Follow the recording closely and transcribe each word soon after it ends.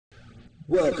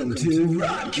Welcome to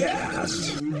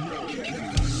Rottcast.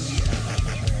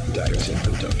 Dyerson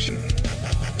Production.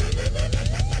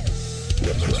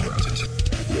 Let's rock it.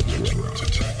 Let's rock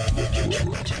it. Let's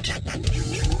rock it.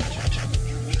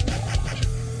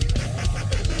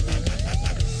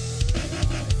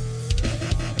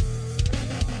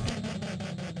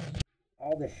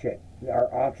 All this shit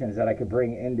are options that I could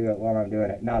bring into it while I'm doing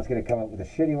it. Now it's going to come up with a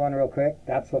shitty one real quick.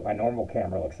 That's what my normal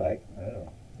camera looks like. Oh.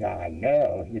 Yeah, I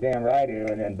know. You're damn right I do.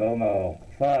 And then Bomo.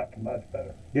 Fuck. Much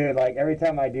better. Dude, like every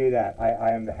time I do that, I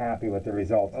am happy with the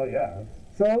results. Oh, yeah.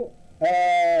 So,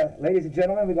 ladies and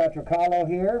gentlemen, we got Drekalo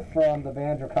here from the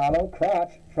band Drekalo.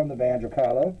 Crotch from the band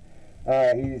Drekalo.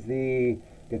 He's the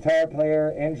guitar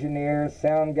player, engineer,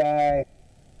 sound guy.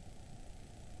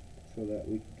 So that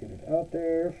we can get it out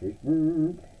there.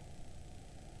 Facebook.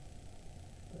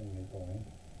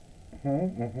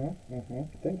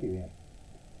 Thank you, Ian.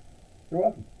 You're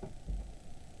welcome.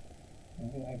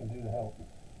 Anything I can do to help.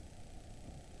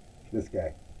 This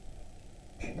guy.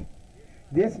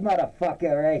 This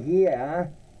motherfucker right here, huh?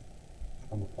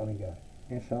 I'm a funny guy.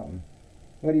 You're something.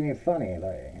 What do you mean funny?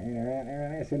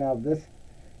 Like, so now this.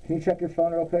 Can you check your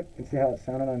phone real quick and see how it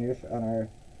sounded on our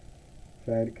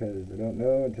side? Because I don't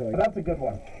know until I. Oh, that's a good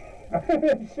one.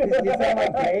 You sound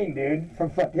like Kane, dude, from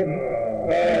fucking.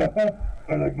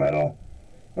 I like metal.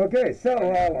 Okay, so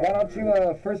why don't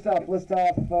you first off list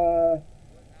off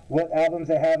what albums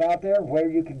they have out there, where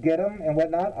you could get them, and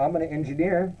whatnot. I'm going to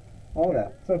engineer all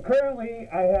that. So currently,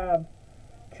 I have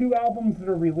 2 albums that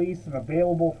are released and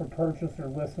available for purchase or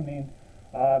listening.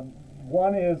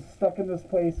 One is Stuck in This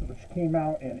Place, which came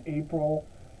out in April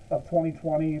of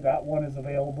 2020. That one is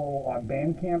available on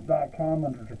bandcamp.com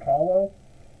under Drekalo.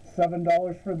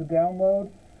 $7 for the download.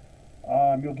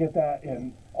 You'll get that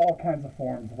in all kinds of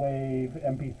forms, WAV,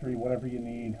 MP3, whatever you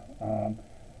need.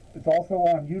 It's also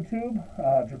on YouTube,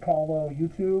 Drekalo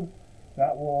YouTube.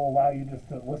 That will allow you just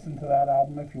to listen to that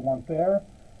album if you want there.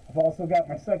 I've also got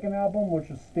my second album, which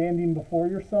is Standing Before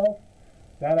Yourself.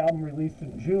 That album released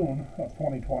in June of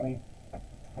 2020.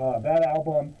 That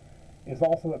album is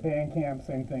also at Bandcamp,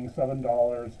 same thing,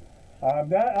 $7.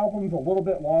 That album's a little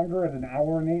bit longer at 1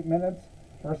 hour and 8 minutes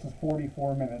versus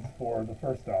 44 minutes for the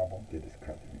first album. Did this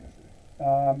crap music.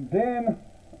 Then,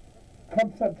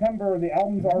 come September, the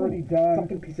album's already done.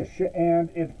 Fucking piece of shit. And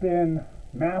it's been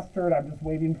mastered. I'm just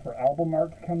waiting for album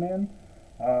art to come in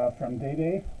from Day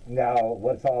Day. Now,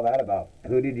 what's all that about?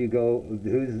 Who did you go,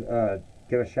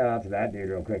 give a shout out to that dude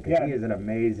real quick, because he is an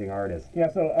amazing artist. Yeah,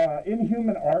 so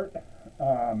Inhuman Art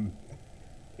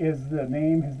is the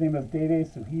name. His name is Day Day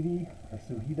Suhidi, or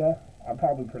Suhida. I'm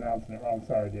probably pronouncing it wrong,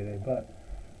 sorry Day Day. But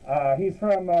he's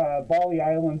from Bali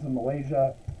Islands in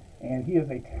Malaysia, and he is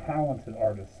a talented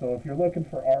artist. So if you're looking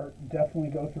for art,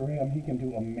 definitely go through him. He can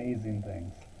do amazing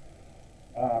things.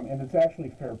 And it's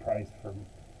actually fair price,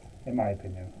 in my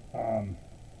opinion.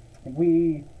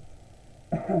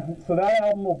 So that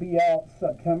album will be out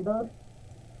September.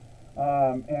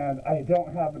 And I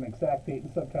don't have an exact date in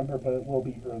September, but it will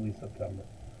be early September.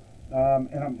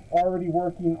 And I'm already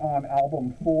working on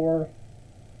album 4,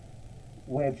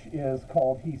 which is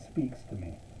called He Speaks to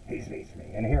Me. He Speaks to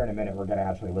Me. And here in a minute, we're going to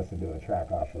actually listen to a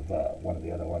track off of one of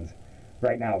the other ones.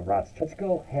 Right now, let's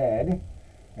go ahead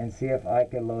and see if I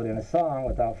can load in a song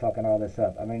without fucking all this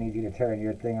up. I'm going to need you to turn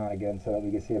your thing on again so that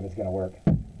we can see if it's going to work.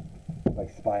 Like,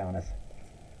 spy on us.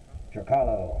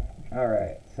 Drekalo.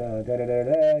 Alright, so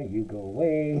you go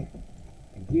away.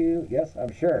 Thank you. Yes,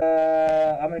 I'm sure.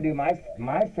 I'm going to do my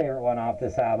favorite one off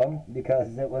this album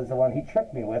because it was the one he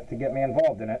tricked me with to get me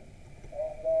involved in it.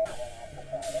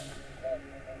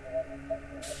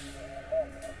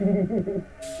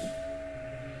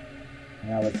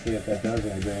 Now let's see if that does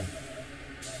anything.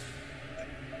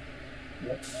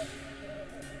 Yep.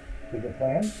 Is it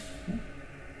playing?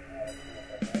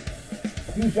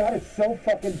 Dude, that is so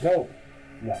fucking dope.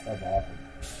 Yeah, that's awesome.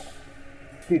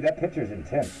 Dude, that picture's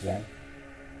intense, man.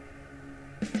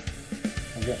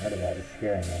 I'm getting rid of that. It's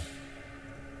scaring me.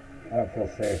 I don't feel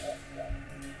safe.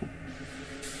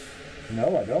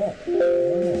 No, I don't.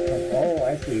 Oh,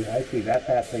 I see. I see. That's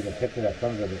actually the picture that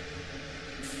comes with it.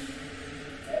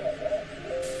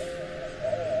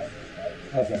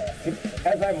 Okay.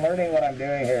 As I'm learning what I'm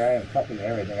doing here, I am fucking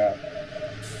everything up.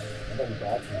 That was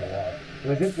awesome to watch.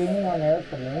 Was it beaming on there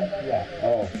from me? Yeah.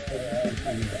 Oh.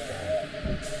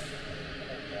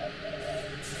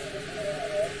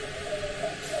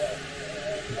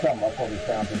 You saw muffle the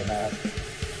sound to the mask.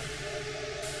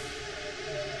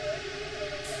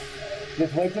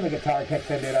 Just wait till the guitar kicks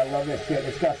in, dude. I love this shit.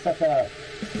 It's got such a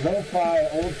lo-fi,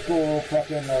 old-school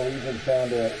fucking Norwegian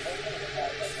sound to it.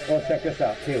 Oh, check this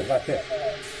out, too. Watch this.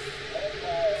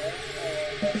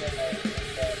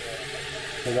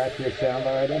 So that's your sound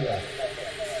bar right there? Yeah.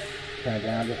 Turn it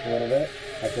down just a little bit.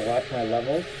 I have to watch my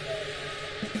levels.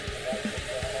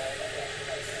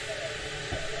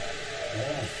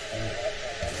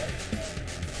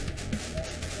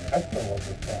 I still love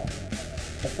this song.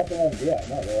 The fucking ones, yeah,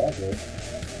 no, they're all good.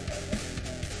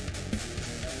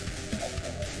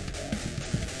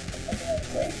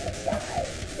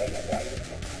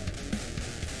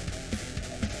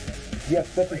 You have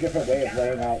such a different way of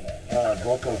laying out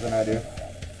vocals than I do.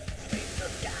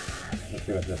 Let's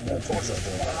see what this does. This is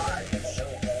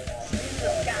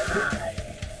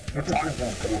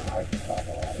pretty hard to talk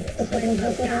a lot of it. Spending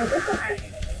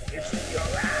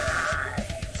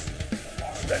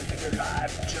your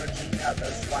life judging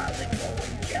others while they go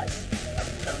and guess.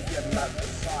 Until your mother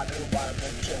saw you while the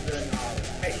children are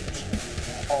of age.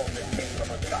 All the came from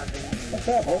a godly. What's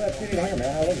up? Hold that shit in here,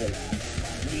 man. I love it.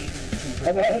 I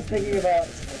was thinking about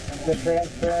the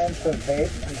transference of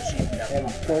vape and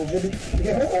COVID.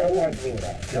 Yeah, I want to do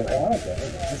that. I want it.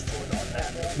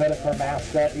 Metaphor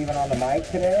masked up even on the mic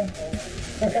today.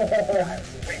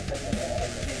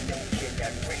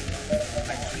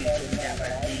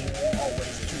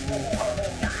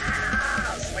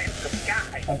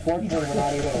 Unfortunately, we're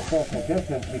not able to social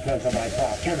distance because of my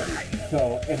proximity.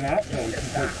 So in that case,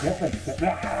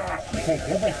 you take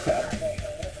different steps.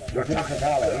 You're doing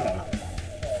Drekalo, you know,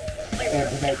 and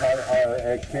to make our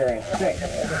experience safe.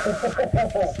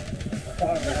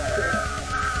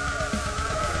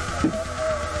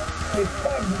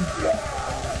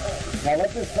 Now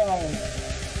let this song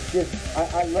just,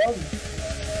 I love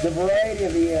the variety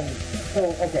of the so,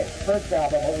 okay, first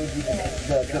album, what would you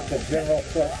just the general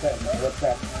short sentence, what's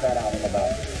that album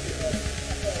about?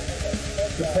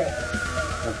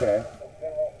 Okay.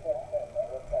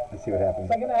 Let's see what happens.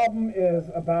 Second album is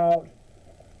about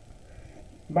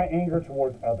my anger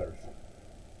towards others.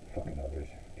 Fucking others.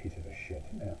 Pieces of shit.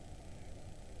 Yeah.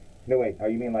 No, wait,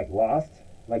 you mean like Lost?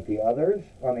 Like the others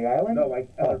on the island? No, like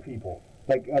other people.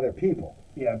 Like other people?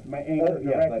 Yeah, it's my anger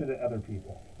yeah, directed at other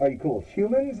people. Are you cool with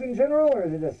humans in general, or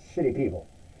is it just shitty people?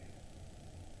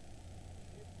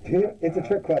 It's a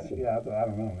trick question. Yeah, I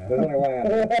don't know, man. There's only one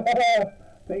answer.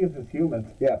 I think it's just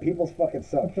humans. Yeah, people's fucking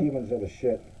suck. Humans are the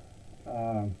shit.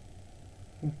 Then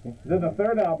the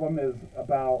third album is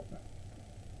about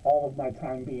all of my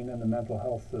time being in the mental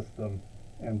health system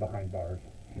and behind bars.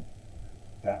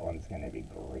 That one's going to be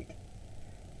great.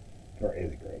 Or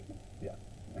is great. Yeah.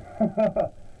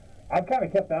 I've kind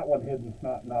of kept that one hidden.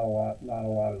 Not a lot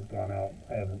has gone out.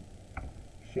 I haven't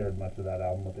shared much of that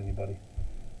album with anybody.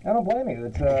 I don't blame you.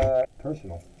 It's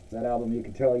personal. That album, you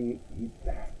can tell you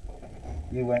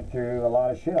went through a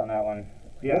lot of shit on that one.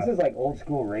 Yeah. This is like old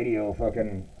school radio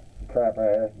fucking crap right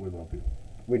here. We love you.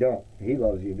 We don't. He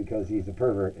loves you because he's a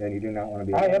pervert and you do not want to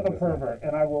be. I am a pervert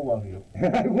and I will love you.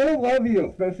 I will love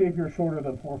you. Especially if you're shorter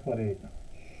than 4'8".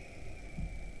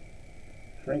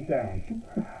 Shrink down.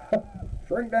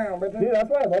 Shrink down, bitch. Dude, that's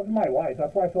why I loved my wife.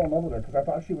 That's why I fell in love with her, because I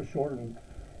thought she was short,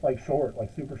 like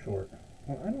super short.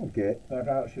 Well, I don't get. Then I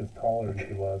found out she was taller than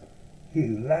she was.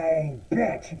 You lying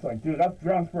bitch. It's like, dude, that's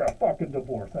grounds for a fucking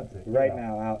divorce. That's it. Right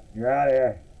now, out. You're out of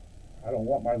here. I don't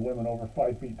want my women over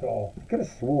 5 feet tall. You could have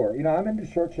swore. You know, I'm into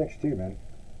short chicks too, man.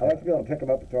 I like to be able to pick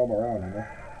them up and throw them around, you know?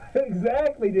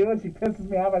 Exactly, dude. And she pisses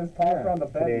me off. I just toss her on the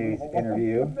bed. Today's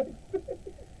interview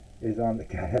is on the,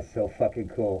 God, that's so fucking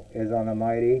cool, is on the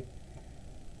Mighty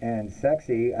and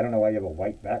Sexy. I don't know why you have a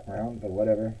white background, but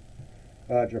whatever.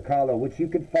 Drekalo, which you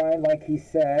could find, like he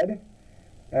said,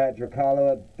 at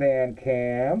Drekalo at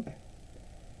Bandcamp.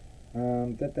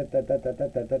 Oh,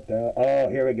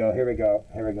 here we go.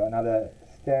 Now the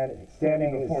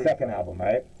Standing is the second album,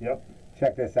 right? Yep.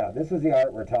 Check this out. This was the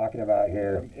art we're talking about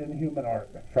here.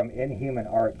 From Inhuman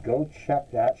Art. Go check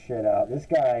that shit out. This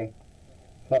guy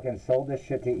fucking sold this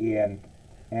shit to Ian,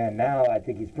 and now I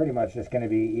think he's pretty much just going to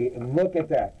be... Look at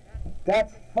that.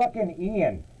 That's fucking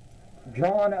Ian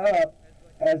drawn up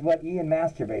as what Ian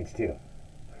masturbates to.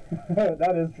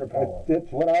 That is Drekalo.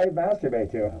 It's what I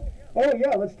masturbate to. Oh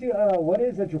yeah, let's do. What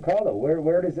is a Drekalo?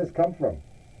 Where does this come from?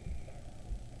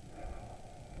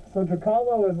 So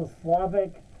Drekalo is a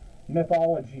Slavic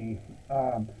mythology.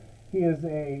 He is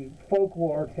a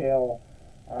folklore tale.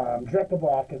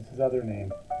 Drekalo is his other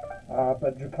name,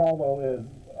 but Drekalo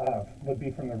would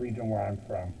be from the region where I'm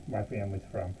from. My family's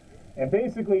from, and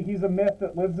basically he's a myth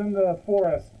that lives in the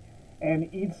forest and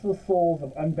eats the souls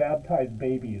of unbaptized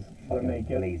babies when they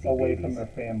get away from their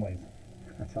families.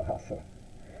 That's awesome.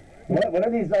 What are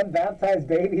these unbaptized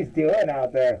babies doing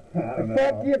out there?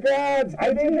 Fuck you, gods!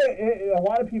 I think that a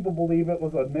lot of people believe it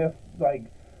was a myth, like,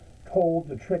 told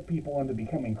to trick people into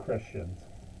becoming Christians.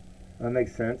 That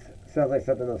makes sense. Sounds like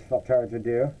something those fucktards would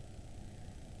do.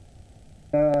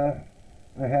 I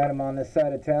had him on this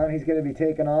side of town. He's going to be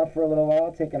taking off for a little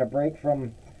while, taking a break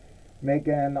from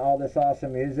making all this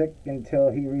awesome music until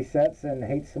he resets and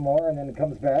hates some more and then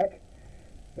comes back.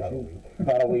 About a week.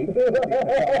 About a week.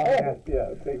 Yeah,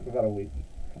 it takes about a week.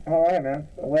 All right, man.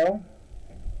 Well,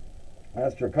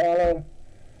 that's Drekalo.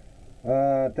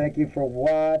 Thank you for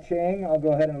watching. I'll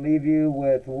go ahead and leave you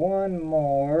with one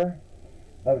more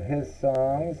of his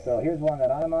songs. So here's one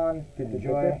that I'm on.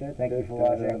 Enjoy. Thank you for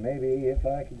watching. Maybe if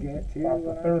I could get to Off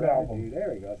the third album.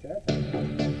 There we go.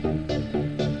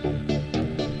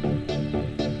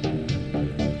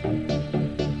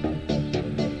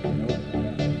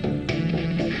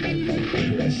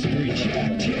 See, that's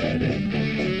Rejected.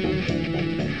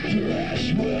 Crash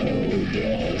mode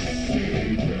or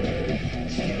saver.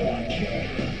 Still I can't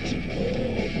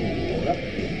move away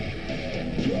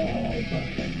from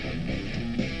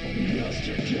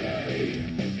yesterday.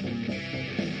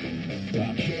 I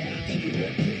can't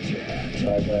even pretend.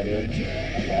 right here.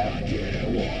 I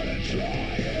didn't wanna try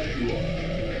anyway.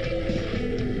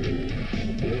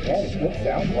 That's good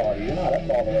sound quality. You're not up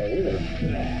all the way either.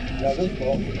 No, this is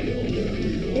cool.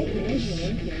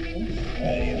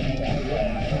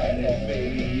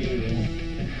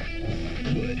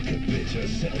 Could convince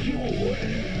yourself your way.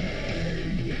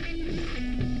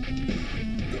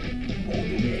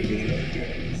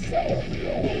 Motivated,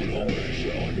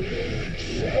 self-motivation,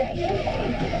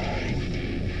 self-motivation.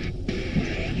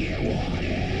 You want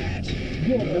it.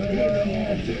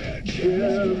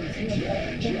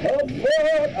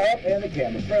 Up and the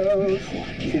camera froze.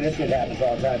 See, this shit happens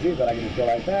all the time too, but I can just go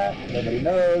like that. Nobody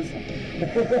knows.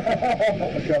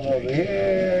 I'll come over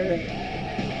here.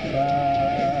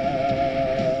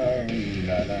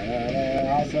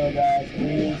 Also, guys,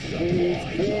 please,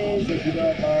 if you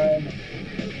don't mind,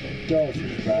 go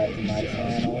subscribe to my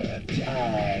channel. I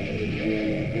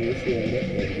really appreciate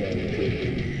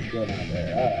it. Go down there.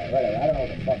 Alright, whatever. I don't know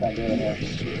what the fuck I'm doing here.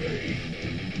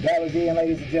 That was Ian,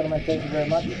 ladies and gentlemen. Thank you very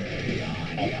much.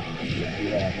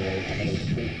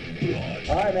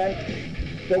 Alright, man.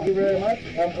 Thank you very much.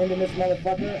 I'm ending this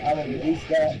motherfucker. I will release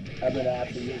that. I'm going to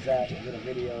actually use that little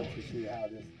video to see how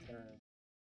this turns.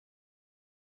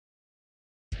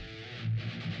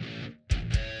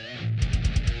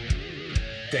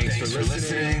 Thanks for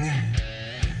listening.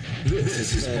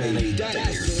 This has been a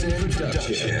Dyerson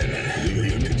production.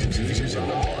 The confusions are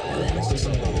almost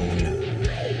alone.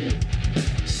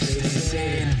 Stay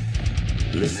sane.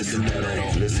 Listen to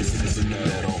metal. Listen to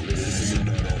metal. Listen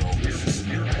to metal. Listen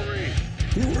to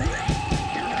metal.